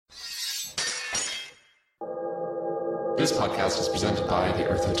This podcast is presented by the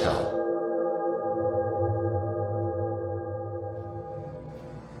Earth Hotel.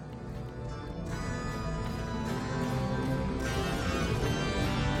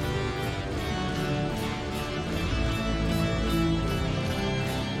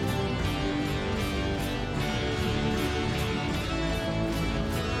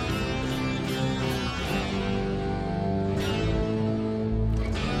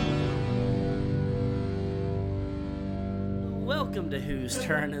 Welcome to Whose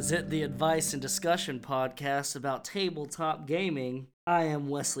Turn Is It, the advice and discussion podcast about tabletop gaming. I am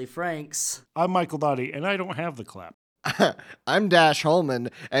Wesley Franks. I'm Michael Dottie, and I don't have the clap. I'm Dash Holman,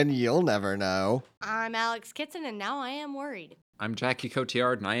 and you'll never know. I'm Alex Kitson, and now I am worried. I'm Jackie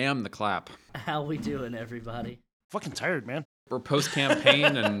Cotillard, and I am the clap. How we doing, everybody? Fucking tired, man. We're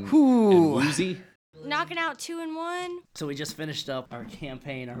post-campaign and woozy. Knocking out 2 and 1. So we just finished up our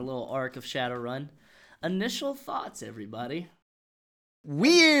campaign, our little arc of Shadowrun. Initial thoughts, everybody.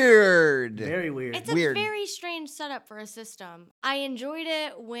 Weird. Very weird. It's a very strange setup for a system. I enjoyed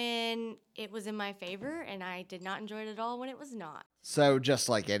it when it was in my favor, and I did not enjoy it at all when it was not. So just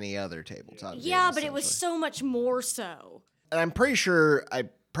like any other tabletop game, Yeah, but it was so much more so. And I'm pretty sure I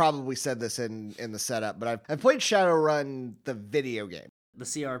probably said this in the setup, but I've played Shadowrun, the video game. The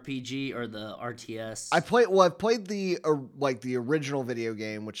CRPG or the RTS? I've played the original video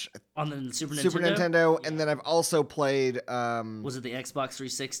game, which on the Super Nintendo, Yeah. and then I've also played. Was it the Xbox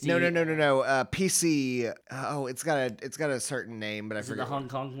 360? No. PC. Oh, it's got a certain name, but I forget. Is it the Hong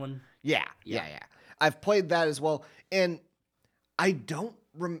Kong one? Yeah. I've played that as well, and I don't.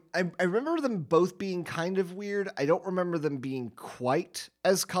 I remember them both being kind of weird. I don't remember them being quite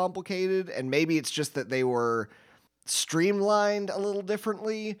as complicated, and maybe it's just that they were streamlined a little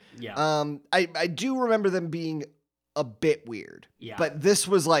differently. Yeah. I do remember them being a bit weird. Yeah. But this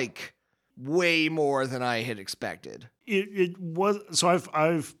was like way more than I had expected. It was so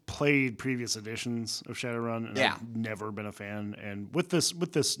I've played previous editions of Shadowrun, and Yeah. I've never been a fan. And with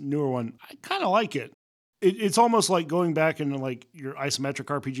this newer one, I kind of like it. It's almost like going back into like your isometric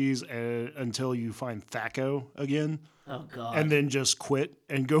RPGs until you find THAC0 again. Oh god. And then just quit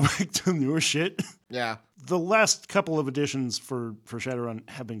and go back to newer shit. Yeah. The last couple of editions for Shadowrun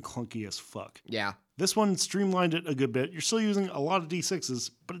have been clunky as fuck. Yeah. This one streamlined it a good bit. You're still using a lot of D6s,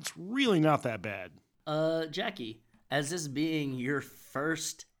 but it's really not that bad. Jackie, as this being your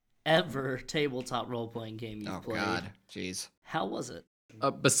first ever tabletop role-playing game you've played. Oh god. Jeez. How was it?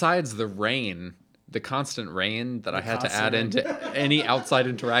 Besides the rain, the constant rain that I had to add into any outside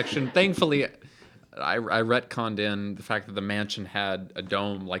interaction, thankfully, I retconned in the fact that the mansion had a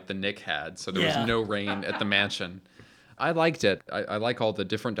dome like the Nick had, so there was no rain at the mansion. I liked it. I like all the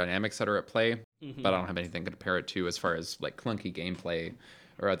different dynamics that are at play, but I don't have anything to compare it to as far as like clunky gameplay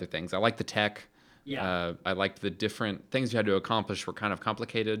or other things. I like the tech. Yeah. I liked the different things you had to accomplish were kind of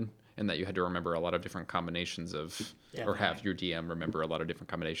complicated, and that you had to remember a lot of different combinations of, or have your DM remember a lot of different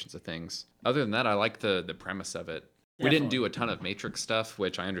combinations of things. Other than that, I like the premise of it. We didn't do a ton of Matrix stuff,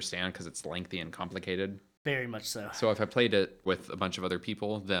 which I understand because it's lengthy and complicated. Very much so. So if I played it with a bunch of other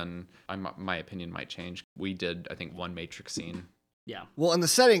people, then my opinion might change. We did, I think, one Matrix scene. Yeah. Well, and the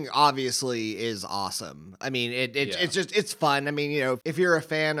setting obviously is awesome. I mean, it's fun. I mean, you know, if you're a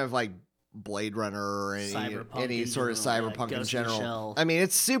fan of like Blade Runner or any sort of cyberpunk in general, I mean,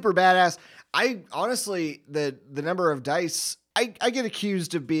 it's super badass. I honestly, the number of dice, I get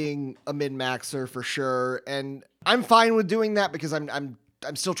accused of being a min-maxer for sure, and I'm fine with doing that because I'm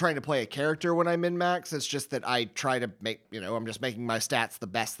still trying to play a character when I min-max. It's just that I try to make, I'm just making my stats the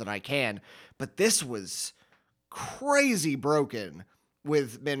best that I can. But this was crazy broken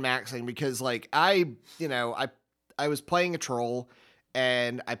with min-maxing because like I was playing a troll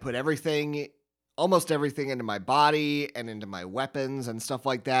and I put almost everything into my body and into my weapons and stuff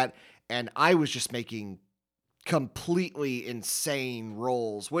like that. And I was just making completely insane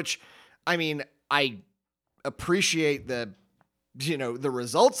rolls, which, I mean, I appreciate the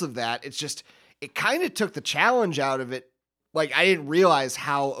results of that. It's just, it kind of took the challenge out of it. Like, I didn't realize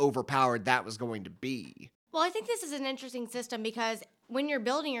how overpowered that was going to be. Well, I think this is an interesting system because when you're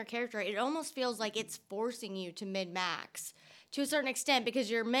building your character, it almost feels like it's forcing you to min-max to a certain extent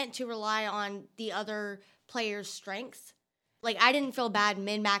because you're meant to rely on the other player's strengths. Like, I didn't feel bad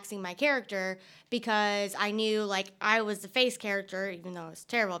min-maxing my character because I knew, like, I was the face character, even though it's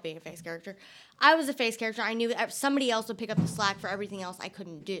terrible being a face character. I was a face character. I knew that somebody else would pick up the slack for everything else I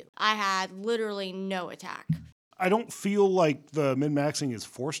couldn't do. I had literally no attack. I don't feel like the min-maxing is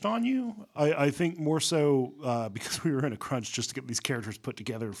forced on you. I think more so because we were in a crunch just to get these characters put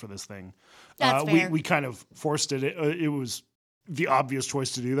together for this thing. That's fair. We kind of forced it. It was the obvious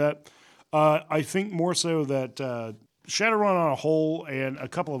choice to do that. I think more so that Shadowrun on a whole, and a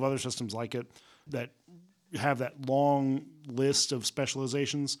couple of other systems like it that have that long list of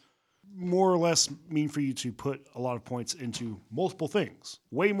specializations, more or less mean for you to put a lot of points into multiple things,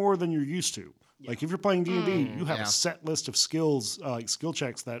 way more than you're used to. Like if you're playing D&D, you have a set list of skills, like skill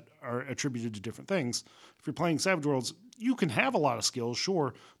checks that are attributed to different things. If you're playing Savage Worlds, you can have a lot of skills,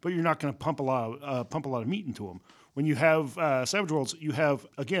 sure, but you're not going to pump a lot of meat into them. When you have Savage Worlds, you have,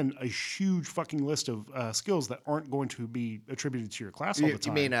 again, a huge fucking list of skills that aren't going to be attributed to your class all the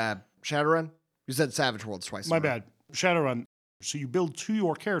time. You mean Shadowrun? You said Savage Worlds twice. My bad. Shadowrun. So you build to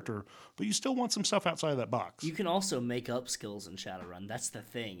your character, but you still want some stuff outside of that box. You can also make up skills in Shadowrun. That's the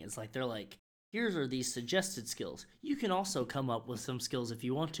thing. It's like they're like, here's are these suggested skills. You can also come up with some skills if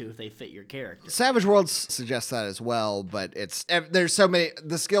you want to, if they fit your character. Savage Worlds suggests that as well, but there's so many.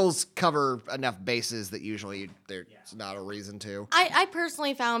 The skills cover enough bases that usually there's not a reason to. I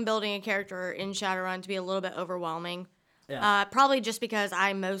personally found building a character in Shadowrun to be a little bit overwhelming. Yeah. Probably just because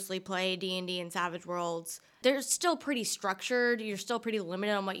I mostly play D&D and Savage Worlds. They're still pretty structured. You're still pretty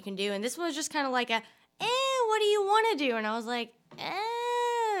limited on what you can do. And this one was just kind of like what do you want to do? And I was like,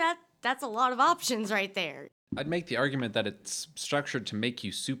 that's a lot of options right there. I'd make the argument that it's structured to make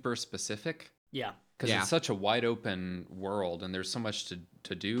you super specific. Yeah. Because it's such a wide open world and there's so much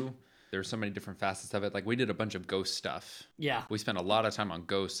to do. There's so many different facets of it. Like we did a bunch of ghost stuff. Yeah. We spent a lot of time on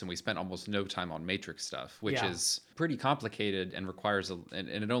ghosts and we spent almost no time on matrix stuff, which is pretty complicated and requires and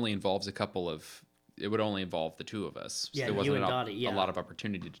it only involves it would only involve the two of us. Yeah, there wasn't a lot of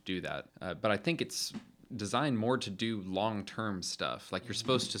opportunity to do that. But I think it's designed more to do long-term stuff. Like you're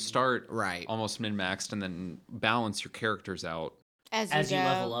supposed to start almost min-maxed and then balance your characters out. As you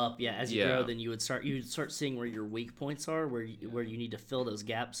level up, as you grow, then you would start seeing where your weak points are, where you need to fill those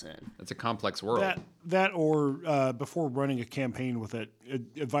gaps in. It's a complex world. That or before running a campaign with it,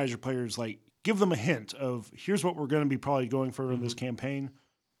 advise your players, like give them a hint of here's what we're going to be probably going for in this campaign.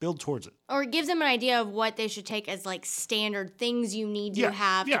 Build towards it. Or it gives them an idea of what they should take as like standard things you need to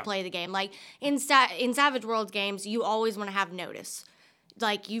have to play the game. Like in Savage Worlds games, you always want to have notice.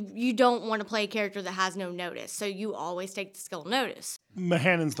 Like you don't want to play a character that has no notice, so you always take the skill notice.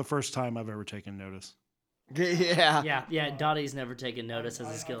 Mahannon's the first time I've ever taken notice. Yeah. Dottie's never taken notice as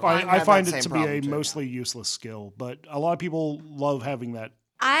a skill. I find it to be a mostly useless skill, but a lot of people love having that.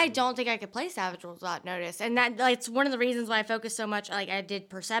 I don't think I could play Savage Worlds without notice, and that's one of the reasons why I focus so much. Like I did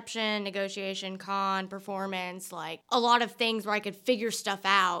perception, negotiation, con, performance, like a lot of things where I could figure stuff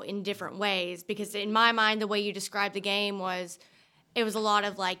out in different ways. Because in my mind, the way you described the game was. It was a lot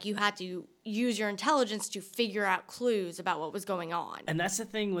of like you had to use your intelligence to figure out clues about what was going on. And that's the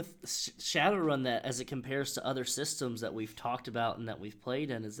thing with Shadowrun that as it compares to other systems that we've talked about and that we've played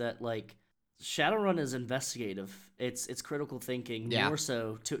in is that like Shadowrun is investigative. It's critical thinking more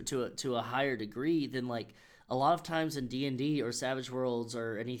so to a higher degree than like a lot of times in D&D or Savage Worlds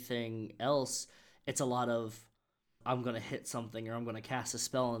or anything else. It's a lot of I'm going to hit something or I'm going to cast a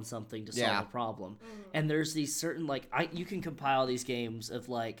spell on something to solve a problem. And there's these certain, like, you can compile these games of,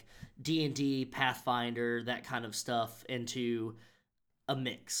 like, D&D, Pathfinder, that kind of stuff into a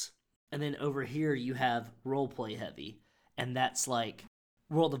mix. And then over here you have roleplay heavy. And that's, like,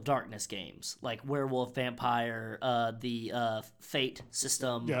 World of Darkness games. Like Werewolf, Vampire, the Fate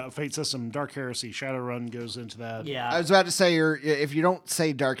system. Yeah, Fate system, Dark Heresy, Shadowrun goes into that. Yeah. I was about to say, if you don't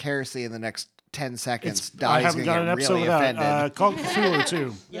say Dark Heresy in the next 10 seconds, I haven't got an episode really without Call of Cthulhu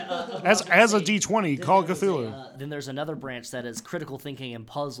too. As a D20, Call of Cthulhu. Then there's another branch that is critical thinking and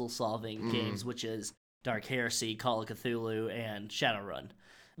puzzle solving games, which is Dark Heresy, Call of Cthulhu, and Shadowrun.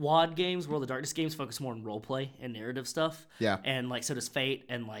 WoD games, World of Darkness games, focus more on roleplay and narrative stuff. Yeah. And like so does Fate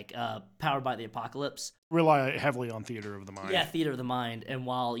and like Powered by the Apocalypse. Rely heavily on theater of the mind. Yeah, theater of the mind. And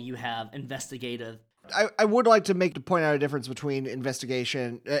while you have investigative. I would like to point out a difference between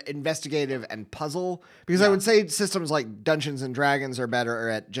investigative and puzzle, because I would say systems like Dungeons and Dragons are better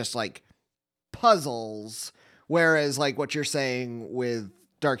at just like puzzles, whereas like what you're saying with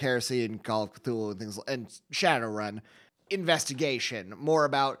Dark Heresy and Call of Cthulhu and things and Shadowrun, investigation, more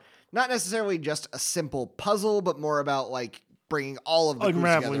about not necessarily just a simple puzzle, but more about like bringing all of the clues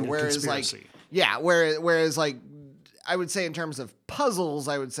together. Whereas conspiracy. Whereas like. I would say in terms of puzzles,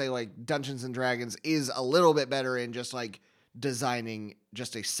 I would say like Dungeons and Dragons is a little bit better in just like designing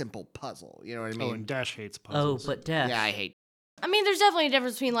just a simple puzzle. You know what I mean? Oh, and Dash hates puzzles. Oh, but Dash. Yeah, I hate. I mean, there's definitely a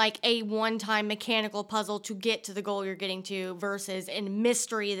difference between like a one-time mechanical puzzle to get to the goal you're getting to versus a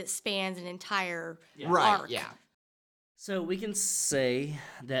mystery that spans an entire arc. Yeah. So we can say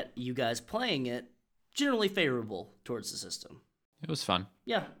that you guys playing it generally favorable towards the system. It was fun.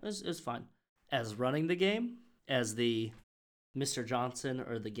 Yeah, it was fun. As running the game, as the Mr. Johnson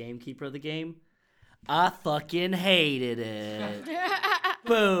or the gamekeeper of the game, I fucking hated it.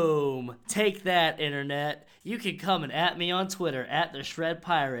 Boom. Take that, internet. You can come and at me on Twitter,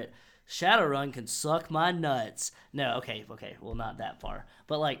 @TheShredPirate. Shadowrun can suck my nuts. No, okay, well, not that far,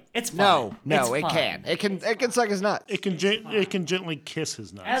 but like it's fine. No, it can. It can suck his nuts. It can gently kiss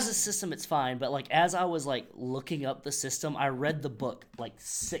his nuts. As a system, it's fine, but like as I was like looking up the system, I read the book like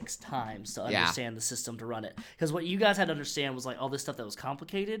 6 times to understand the system to run it. Because what you guys had to understand was like all this stuff that was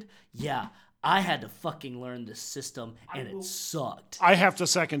complicated. Yeah, I had to fucking learn this system, and it sucked. I have to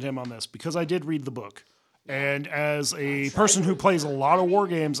second him on this because I did read the book. And as a person who plays a lot of war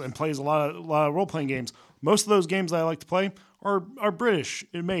games and plays a lot of role-playing games, most of those games that I like to play are British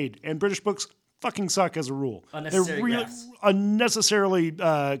made, and British books fucking suck as a rule. They're really unnecessarily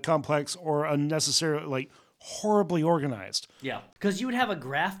complex or unnecessarily like horribly organized. Yeah, because you would have a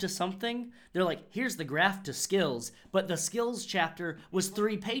graph to something. They're like, here's the graph to skills, but the skills chapter was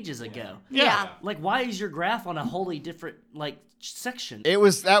 3 pages ago. Yeah. Like, why is your graph on a wholly different like section? It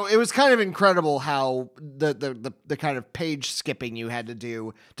was kind of incredible how the kind of page skipping you had to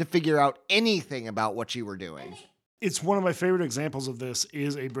do to figure out anything about what you were doing. It's one of my favorite examples of this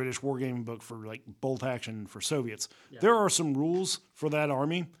is a British wargaming book for like bolt action for Soviets. Yeah. There are some rules for that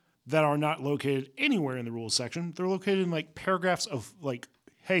army that are not located anywhere in the rules section. They're located in like paragraphs of like,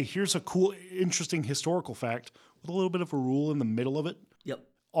 hey, here's a cool, interesting historical fact with a little bit of a rule in the middle of it. Yep.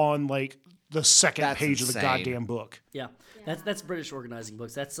 On like the second page of the goddamn book. Yeah. That's British organizing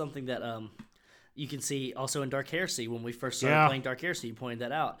books. That's something that you can see also in Dark Heresy. When we first started playing Dark Heresy, you pointed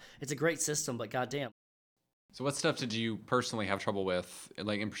that out. It's a great system, but goddamn. So what stuff did you personally have trouble with,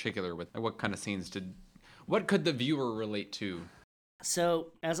 like in particular, with what kind of scenes what could the viewer relate to?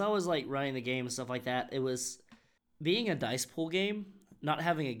 So as I was like running the game and stuff like that, it was being a dice pool game, not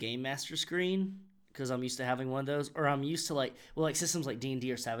having a game master screen, because I'm used to having one of those, or I'm used to like systems like D&D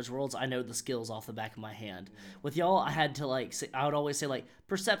or Savage Worlds, I know the skills off the back of my hand. With y'all, I had to like, I would always say like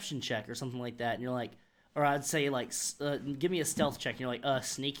perception check or something like that, and you're like, or I'd say like, give me a stealth check, and you're like,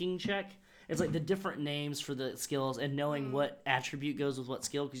 sneaking check. It's like the different names for the skills and knowing what attribute goes with what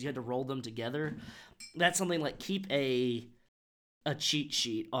skill because you had to roll them together. That's something like keep a cheat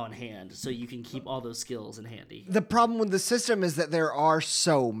sheet on hand so you can keep all those skills in handy. The problem with the system is that there are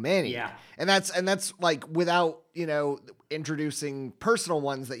so many. Yeah. And that's like without, introducing personal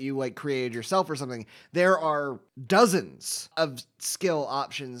ones that you like created yourself or something, there are dozens of skill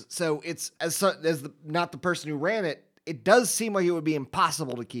options. So it's not the person who ran it, it does seem like it would be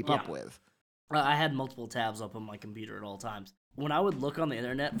impossible to keep up with. I had multiple tabs up on my computer at all times. When I would look on the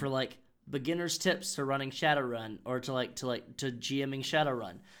internet for like beginner's tips to running Shadowrun or to GMing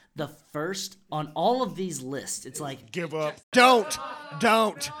Shadowrun, the first on all of these lists, it's like give up. Don't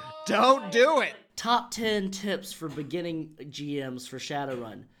do it. Top 10 tips for beginning GMs for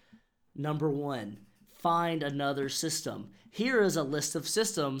Shadowrun. Number 1, find another system. Here is a list of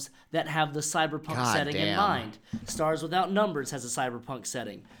systems that have the cyberpunk setting in mind. Stars Without Numbers has a cyberpunk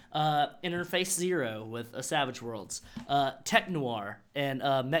setting. Interface Zero with Savage Worlds. Tech Noir and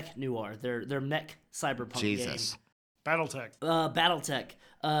Mech Noir. They're mech cyberpunk games. Battletech.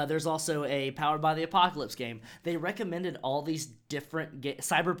 There's also a Powered by the Apocalypse game. They recommended all these different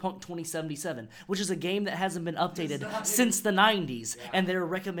Cyberpunk 2077, which is a game that hasn't been updated since the 90s, and they're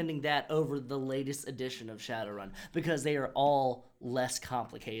recommending that over the latest edition of Shadowrun because they are all less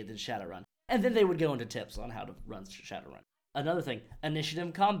complicated than Shadowrun. And then they would go into tips on how to run Shadowrun. Another thing,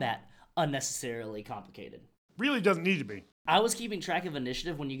 initiative combat, unnecessarily complicated. Really doesn't need to be. I was keeping track of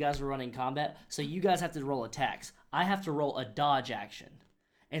initiative when you guys were running combat, so you guys have to roll attacks. I have to roll a dodge action.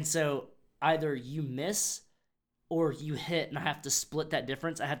 And so either you miss or you hit, and I have to split that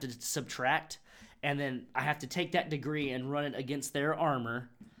difference. I have to subtract, and then I have to take that degree and run it against their armor,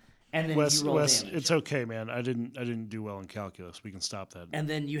 and then you roll damage. It's okay, man. I didn't do well in calculus. We can stop that. And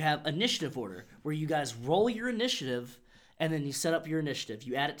then you have initiative order, where you guys roll your initiative, and then you set up your initiative.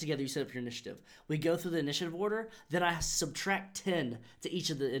 You add it together, you set up your initiative. We go through the initiative order, then I subtract 10 to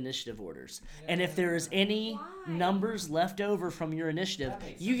each of the initiative orders. And if there is any numbers left over from your initiative,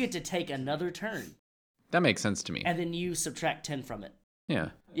 you get to take another turn. That makes sense to me. And then you subtract 10 from it. Yeah.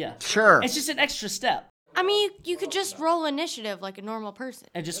 Yeah. Sure. It's just an extra step. I mean, you could just roll initiative like a normal person.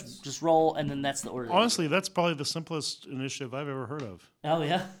 And just roll, and then that's the order. Honestly, that's probably the simplest initiative I've ever heard of. Oh,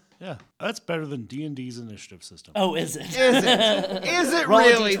 yeah? Yeah, that's better than D&D's initiative system. Oh, is it? Is it Roll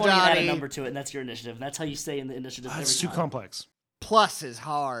really, a D20 and add a Donnie? number to it, and that's your initiative. And that's how you stay in the initiative That's every too time. complex. Plus is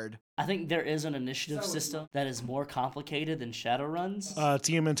hard. I think there is an initiative system that is more complicated than Shadowrun's.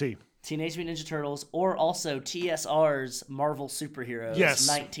 TMNT. Teenage Mutant Ninja Turtles, or also TSR's Marvel Superheroes. Yes.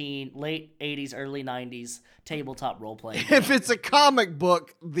 Late 80s, early 90s tabletop role playing. If it's a comic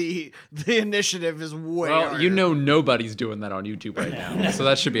book, the initiative is way harder. Nobody's doing that on YouTube right now. So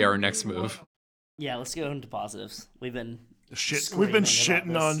that should be our next move. Yeah, let's go into positives. We've been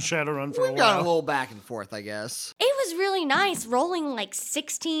shitting on Shadowrun for a while. We've got a little back and forth, I guess. It was really nice rolling like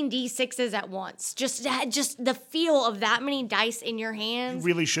 16 D6s at once. Just the feel of that many dice in your hands. You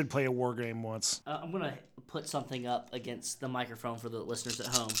really should play a war game once. I'm going to put something up against the microphone for the listeners at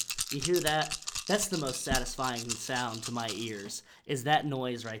home. You hear that? That's the most satisfying sound to my ears, is that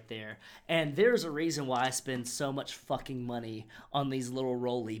noise right there. And there's a reason why I spend so much fucking money on these little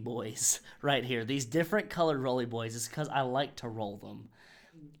roly boys right here. These different colored roly boys is because I like to roll them.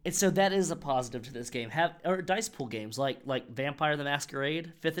 And so that is a positive to this game. Or dice pool games like Vampire the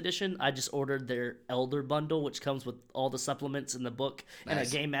Masquerade 5th edition. I just ordered their Elder bundle, which comes with all the supplements in the book and a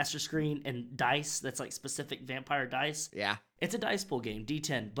Game Master screen and dice that's like specific vampire dice. Yeah. It's a dice pool game,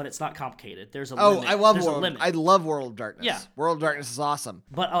 D10, but it's not complicated. There's a limit. I love World of Darkness. Yeah. World of Darkness is awesome.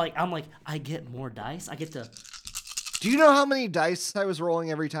 But I get more dice. I get to... Do you know how many dice I was rolling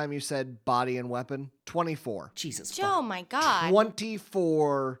every time you said body and weapon? 24. Jesus. Oh my god.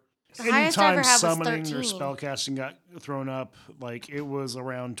 24. Anytime summoning or spellcasting got thrown up, it was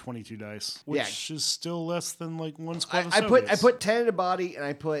around 22 dice, which is still less than one squad of I put 10 into body and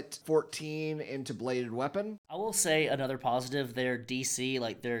I put 14 into bladed weapon. I will say another positive, their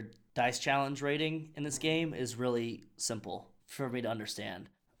DC, their dice challenge rating in this game is really simple for me to understand.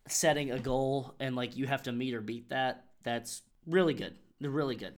 Setting a goal and you have to meet or beat that's really good. They're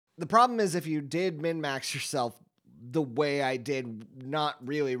really good. The problem is if you did min-max yourself the way I did, not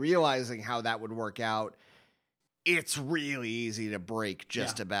really realizing how that would work out, it's really easy to break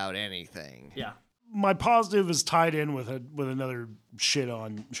just about anything. Yeah. My positive is tied in with another shit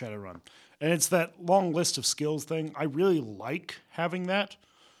on Shadowrun. And it's that long list of skills thing. I really like having that.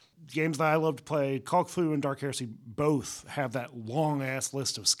 Games that I love to play, Call of Cthulhu and Dark Heresy, both have that long-ass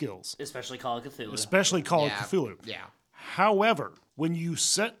list of skills. Especially Call of Cthulhu. Call of Cthulhu. Yeah. However, when you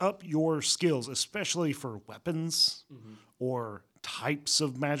set up your skills, especially for weapons or types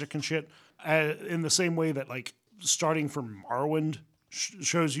of magic and shit, in the same way that starting from Morrowind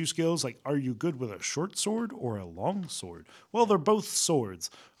shows you skills, are you good with a short sword or a long sword? Well, they're both swords.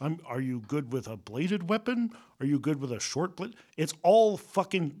 Are you good with a bladed weapon? Are you good with a short blade? It's all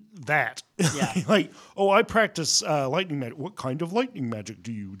fucking that. Yeah. I practice lightning magic. What kind of lightning magic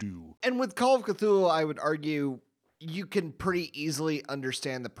do you do? And with Call of Cthulhu, I would argue you can pretty easily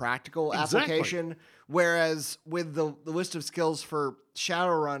understand the practical application. Whereas with the list of skills for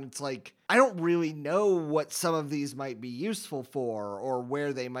Shadowrun, it's I don't really know what some of these might be useful for or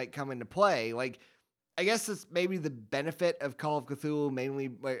where they might come into play. I guess it's maybe the benefit of Call of Cthulhu, mainly,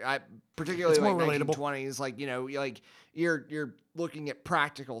 particularly 1920s. You're looking at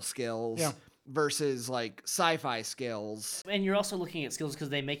practical skills versus sci-fi skills. And you're also looking at skills because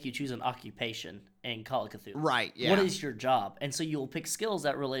they make you choose an occupation in Call of Cthulhu. Right, yeah. What is your job? And so you'll pick skills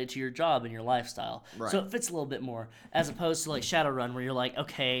that relate to your job and your lifestyle. Right. So it fits a little bit more, as opposed to Shadowrun, where you're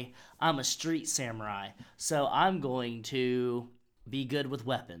okay, I'm a street samurai, so I'm going to be good with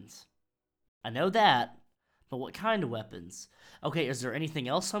weapons. I know that, but what kind of weapons? Okay, is there anything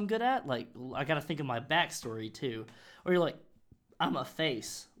else I'm good at? I gotta think of my backstory too. Or you're I'm a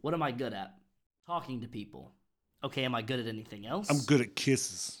face. What am I good at? Talking to people. Okay, am I good at anything else? I'm good at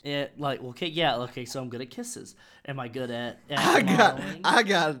kisses. Yeah, okay, so I'm good at kisses. Am I good at I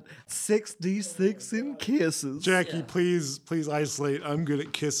got 6d6 in kisses. Jackie, please isolate. I'm good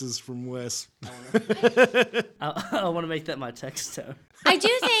at kisses from Wes. I want to make that my text tone. I do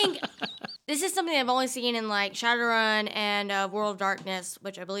think this is something I've only seen in Shadowrun and World of Darkness,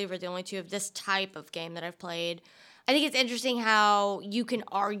 which I believe are the only two of this type of game that I've played. I think it's interesting how you can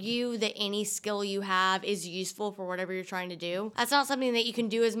argue that any skill you have is useful for whatever you're trying to do. That's not something that you can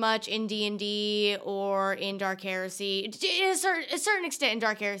do as much in D&D or in Dark Heresy. To a certain extent in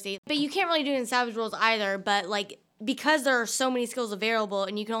Dark Heresy. But you can't really do it in Savage Worlds either. But because there are so many skills available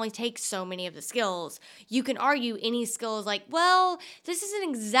and you can only take so many of the skills, you can argue any skill is this isn't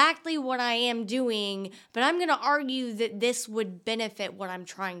exactly what I am doing, but I'm going to argue that this would benefit what I'm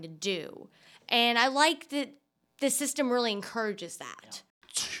trying to do. And I like that the system really encourages that.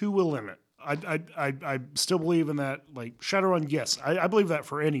 To a limit. I still believe in that. Shadowrun, yes, I believe that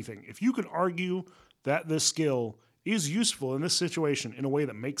for anything. If you can argue that this skill is useful in this situation in a way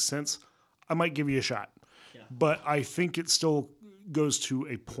that makes sense, I might give you a shot. Yeah. But I think it still goes to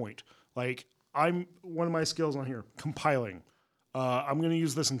a point. One of my skills on here, compiling. I'm going to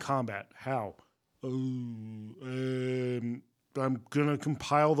use this in combat. How? I'm gonna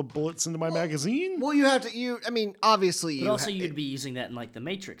compile the bullets into my magazine. Well, you have to. I mean, obviously, but also you'd be using that in like the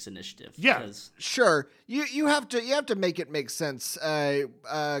Matrix Initiative. Yeah, sure. You have to make it make sense.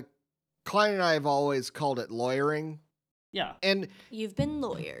 Klein and I have always called it lawyering. Yeah, and you've been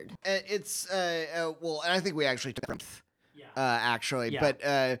lawyered. It's well, and I think we actually took it from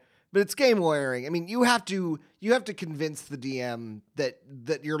but it's game lawyering. I mean, you have to convince the DM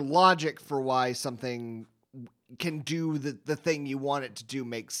that your logic for why something can do the thing you want it to do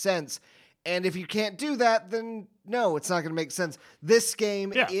makes sense. And if you can't do that, then no, it's not going to make sense. This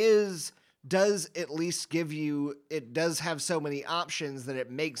game does at least give you, it does have so many options that it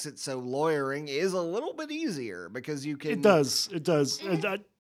makes it so lawyering is a little bit easier because you can. It does.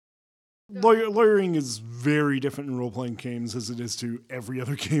 Lawyering is very different in role-playing games as it is to every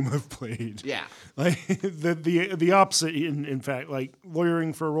other game I've played. Yeah. Like the opposite, in fact, like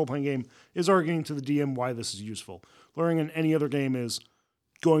lawyering for a role-playing game is arguing to the DM why this is useful. Lawyering in any other game is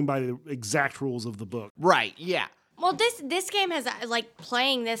going by the exact rules of the book. Right, yeah. Well, this game has, like,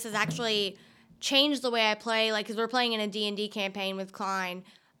 playing this has actually changed the way I play, like, because we're playing in a D&D campaign with Klein.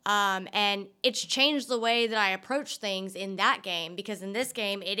 And it's changed the way that I approach things in that game, because in this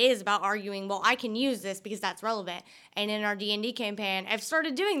game it is about arguing, well, I can use this because that's relevant. And in our D&D campaign, I've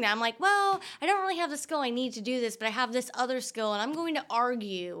started doing that. I'm like, well, I don't really have the skill I need to do this, but I have this other skill, and I'm going to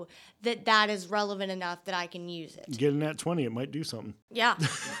argue that is relevant enough that I can use it. Get in at 20, it might do something. Yeah.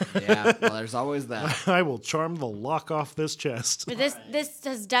 Yeah, well, there's always that. I will charm the lock off this chest. But this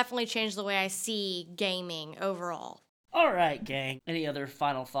has definitely changed the way I see gaming overall. All right, gang. Any other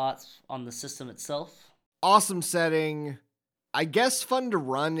final thoughts on the system itself? Awesome setting. I guess fun to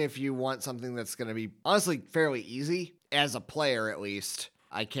run if you want something that's going to be, honestly, fairly easy. As a player, at least.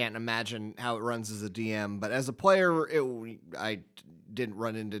 I can't imagine how it runs as a DM, but as a player, I didn't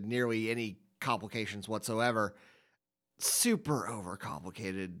run into nearly any complications whatsoever. Super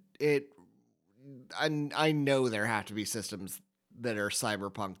overcomplicated. I know there have to be systems that are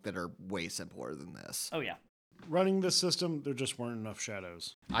cyberpunk that are way simpler than this. Oh, yeah. Running this system, there just weren't enough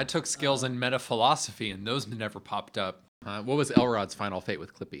shadows. I took skills in meta philosophy, and those never popped up. What was Elrod's final fate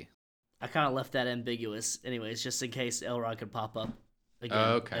with Clippy? I kind of left that ambiguous, anyways, just in case Elrod could pop up again.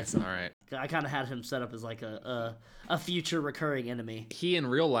 Oh, okay, all right. I kind of had him set up as like a future recurring enemy. He in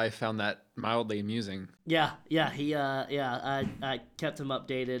real life found that mildly amusing. Yeah. I kept him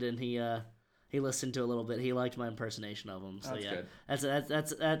updated, and he listened to a little bit. He liked my impersonation of him. So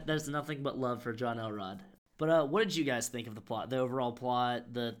that's good. That's nothing but love for John Elrod. But what did you guys think of the plot, the overall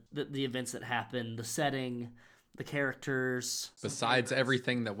plot, the events that happened, the setting, the characters? Besides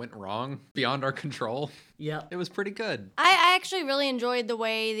everything that went wrong beyond our control, yeah, it was pretty good. I actually really enjoyed the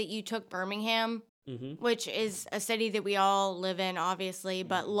way that you took Birmingham, which is a city that we all live in, obviously,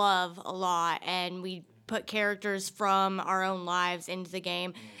 but love a lot, and we put characters from our own lives into the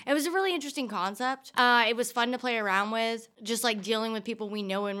game. It was a really interesting concept. It was fun to play around with, just like dealing with people we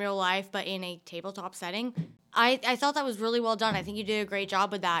know in real life, but in a tabletop setting. I thought that was really well done. I think you did a great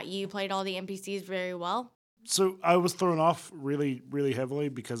job with that. You played all the NPCs very well. So I was thrown off really, really heavily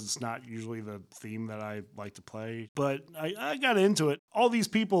because it's not usually the theme that I like to play. But I got into it. All these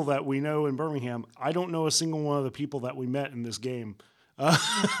people that we know in Birmingham, I don't know a single one of the people that we met in this game.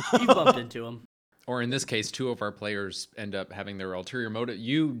 You bumped into them. Or in this case, two of our players end up having their ulterior motive.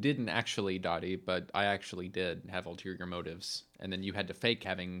 You didn't actually, Dottie, but I actually did have ulterior motives. And then you had to fake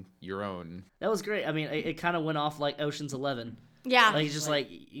having your own. That was great. I mean, it kind of went off like Ocean's 11. Yeah. Like, just like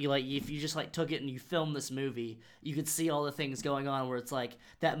if you just like took it and you filmed this movie, you could see all the things going on where it's like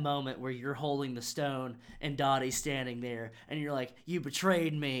that moment where you're holding the stone and Dottie's standing there and you're like, you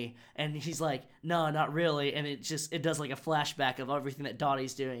betrayed me. And he's like, no, not really. And it does like a flashback of everything that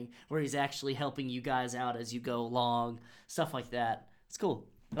Dottie's doing where he's actually helping you guys out as you go along, stuff like that. It's cool.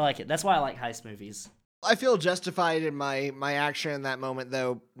 I like it. That's why I like heist movies. I feel justified in my action in that moment,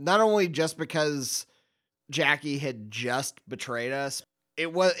 though, not only just because Jackie had just betrayed us.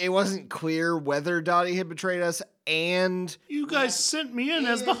 It wasn't clear whether Dottie had betrayed us, and you guys sent me in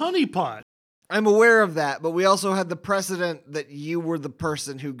as the honeypot. I'm aware of that, but we also had the precedent that you were the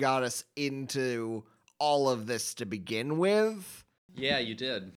person who got us into all of this to begin with. Yeah, you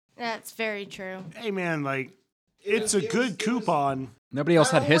did. That's very true. Hey man, like it's a good coupon. Nobody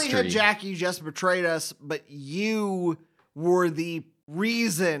else had history. Not only had Jackie just betrayed us, but you were the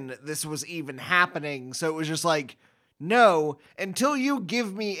reason this was even happening. So it was just like, no, until you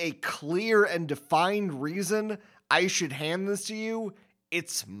give me a clear and defined reason I should hand this to you,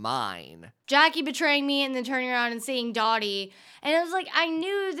 it's mine. Jackie betraying me and then turning around and seeing Dottie. And it was like, I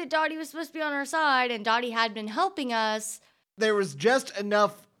knew that Dottie was supposed to be on our side and Dottie had been helping us. There was just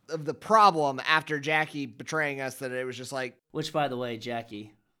enough of the problem after Jackie betraying us that it was just like... Which, by the way,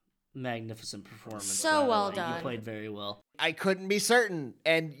 Jackie, magnificent performance. So well done. You played very well. I couldn't be certain,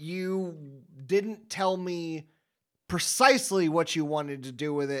 and you didn't tell me precisely what you wanted to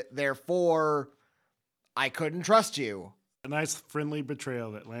do with it, therefore, I couldn't trust you. A nice friendly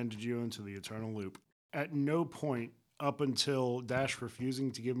betrayal that landed you into the eternal loop. At no point up until Dash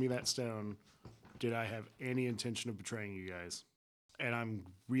refusing to give me that stone did I have any intention of betraying you guys. And I'm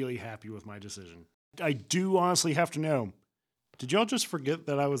really happy with my decision. I do honestly have to know, did y'all just forget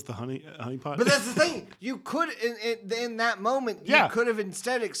that I was the honeypot? But that's the thing. You could, in that moment, you could have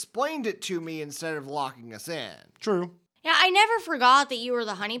instead explained it to me instead of locking us in. True. Yeah, I never forgot that you were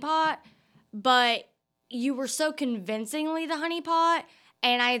the honeypot, but you were so convincingly the honeypot,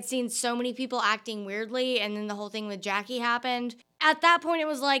 and I had seen so many people acting weirdly, and then the whole thing with Jackie happened. At that point, it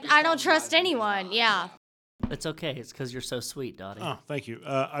was like, I don't trust anyone. Yeah. It's okay. It's because you're so sweet, Dottie. Oh, thank you.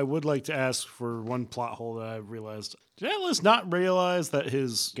 I would like to ask for one plot hole that I realized. Did Atlas not realize that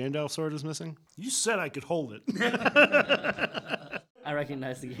his Gandalf sword is missing? You said I could hold it. I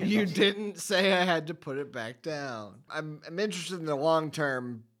recognize the Gandalf. You didn't say I had to put it back down. I'm interested in the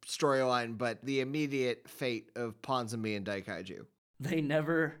long-term storyline, but the immediate fate of Ponsonby and Daikaiju. They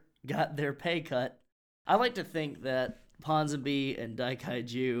never got their pay cut. I like to think that Ponsonby and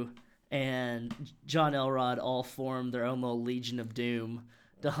Daikaiju and John Elrod all formed their own little Legion of Doom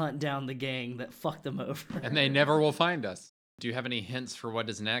to hunt down the gang that fucked them over. And they never will find us. Do you have any hints for what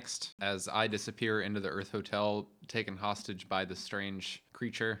is next as I disappear into the Earth Hotel, taken hostage by the strange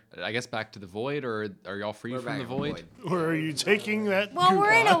creature? I guess back to the Void, or are y'all free from the Void? Or are you taking that? Well,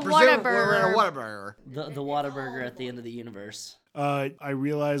 we're in a Whataburger. We're in a Whataburger. The Whataburger at the end of the universe. I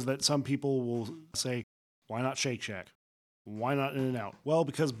realize that some people will say, why not Shake Shack? Why not In-N-Out? Well,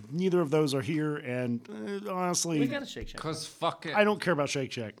 because neither of those are here, and honestly... We got a Shake Shack. Because fuck it. I don't care about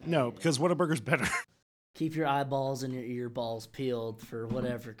Shake Shack. No, because Whataburger's better. Keep your eyeballs and your ear balls peeled for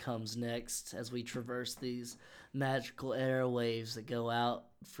whatever comes next as we traverse these magical airwaves that go out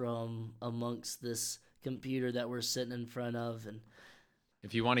from amongst this computer that we're sitting in front of. And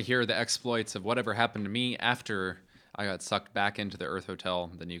if you want to hear the exploits of whatever happened to me after I got sucked back into the Earth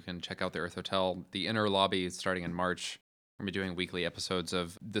Hotel, then you can check out the Earth Hotel. The Inner Lobby is starting in March. We're going to be doing weekly episodes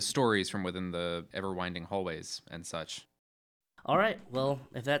of the stories from within the ever-winding hallways and such. All right, well,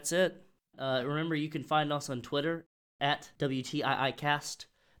 if that's it, remember you can find us on Twitter at WTIIcast.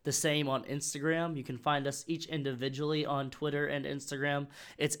 The same on Instagram. You can find us each individually on Twitter and Instagram.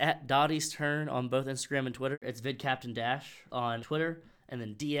 It's at Dottie's Turn on both Instagram and Twitter. It's VidCaptain Dash on Twitter, and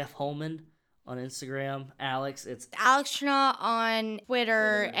then DF Holman on Instagram. Alex, it's Alex Trina on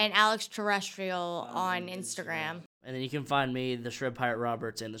Twitter and Alex Terrestrial on Instagram. And then you can find me, the Shred Pirate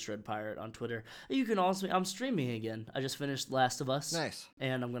Roberts, and the Shred Pirate on Twitter. You can also, I'm streaming again. I just finished Last of Us. Nice.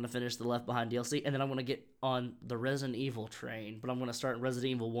 And I'm going to finish the Left Behind DLC. And then I'm going to get on the Resident Evil train. But I'm going to start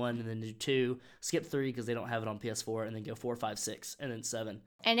Resident Evil 1 and then do 2, skip 3 because they don't have it on PS4, and then go 4, 5, 6, and then 7.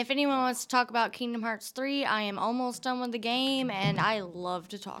 And if anyone wants to talk about Kingdom Hearts 3, I am almost done with the game, and I love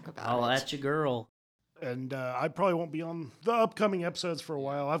to talk about it. Oh, that's your girl. And I probably won't be on the upcoming episodes for a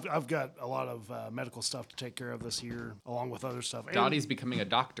while. I've got a lot of medical stuff to take care of this year, along with other stuff. Dottie's becoming a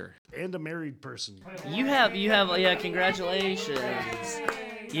doctor. And a married person. You have, yeah, congratulations.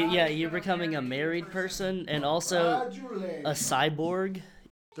 You're becoming a married person and also a cyborg.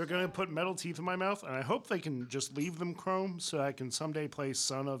 They're going to put metal teeth in my mouth, and I hope they can just leave them chrome so I can someday play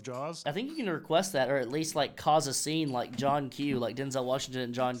Son of Jaws. I think you can request that, or at least like cause a scene like John Q, like Denzel Washington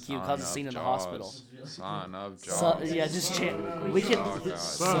and John Q, cause a scene in the hospital. Son of Jaws. Yeah, just chant. We can.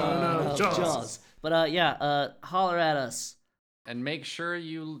 Son of Jaws. But holler at us. And make sure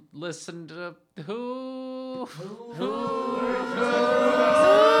you listen to who?